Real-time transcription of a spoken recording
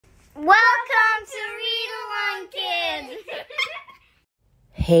Welcome to Read Along Kids!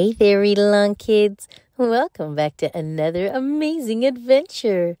 Hey there, Read Along Kids. Welcome back to another amazing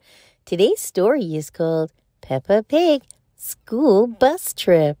adventure. Today's story is called Peppa Pig School Bus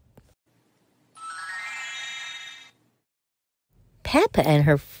Trip. Peppa and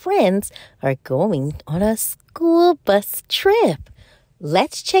her friends are going on a school bus trip.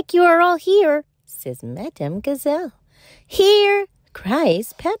 Let's check you are all here, says Madame Gazelle. Here,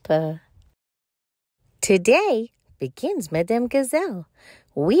 cries Peppa. Today begins Madame Gazelle.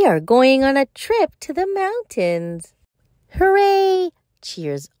 We are going on a trip to the mountains. Hooray!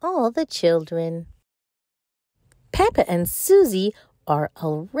 Cheers all the children. Peppa and Susie are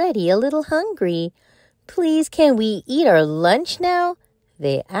already a little hungry. Please, can we eat our lunch now?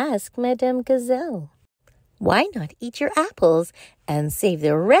 They ask Madame Gazelle. Why not eat your apples and save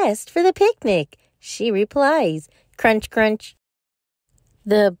the rest for the picnic? She replies, crunch, crunch.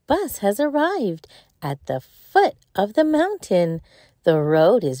 The bus has arrived at the foot of the mountain. The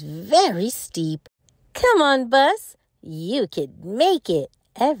road is very steep. Come on, bus. You can make it.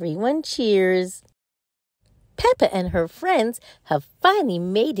 Everyone cheers. Peppa and her friends have finally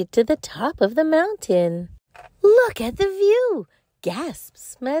made it to the top of the mountain. Look at the view,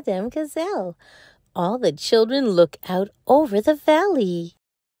 gasps Madame Gazelle. All the children look out over the valley.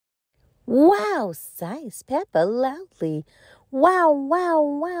 Wow, sighs Peppa loudly. Wow, wow,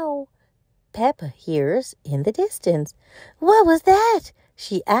 wow. Peppa hears in the distance. What was that?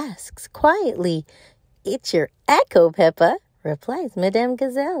 She asks quietly. It's your echo, Peppa, replies Madame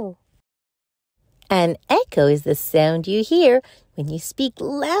Gazelle. An echo is the sound you hear when you speak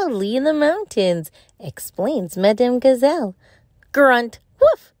loudly in the mountains, explains Madame Gazelle. Grunt,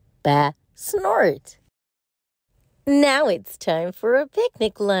 woof, ba, snort. Now it's time for a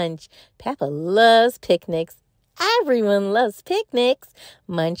picnic lunch. Peppa loves picnics. Everyone loves picnics.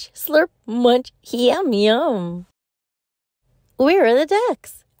 Munch, slurp, munch, yum, yum. Where are the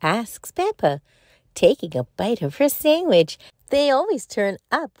ducks? Asks Peppa, taking a bite of her sandwich. They always turn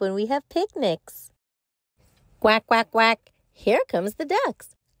up when we have picnics. Quack, quack, quack. Here comes the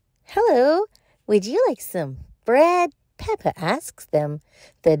ducks. Hello, would you like some bread? Peppa asks them.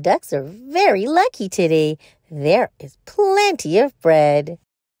 The ducks are very lucky today. There is plenty of bread.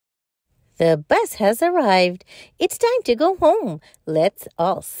 The bus has arrived. It's time to go home. Let's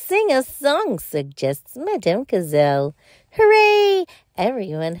all sing a song, suggests Madame Gazelle. Hooray!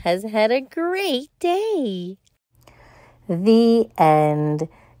 Everyone has had a great day. The end.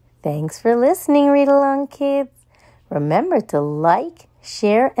 Thanks for listening, Read Along Kids. Remember to like,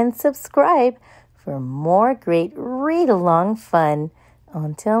 share, and subscribe for more great read-along fun.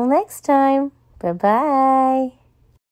 Until next time, bye-bye.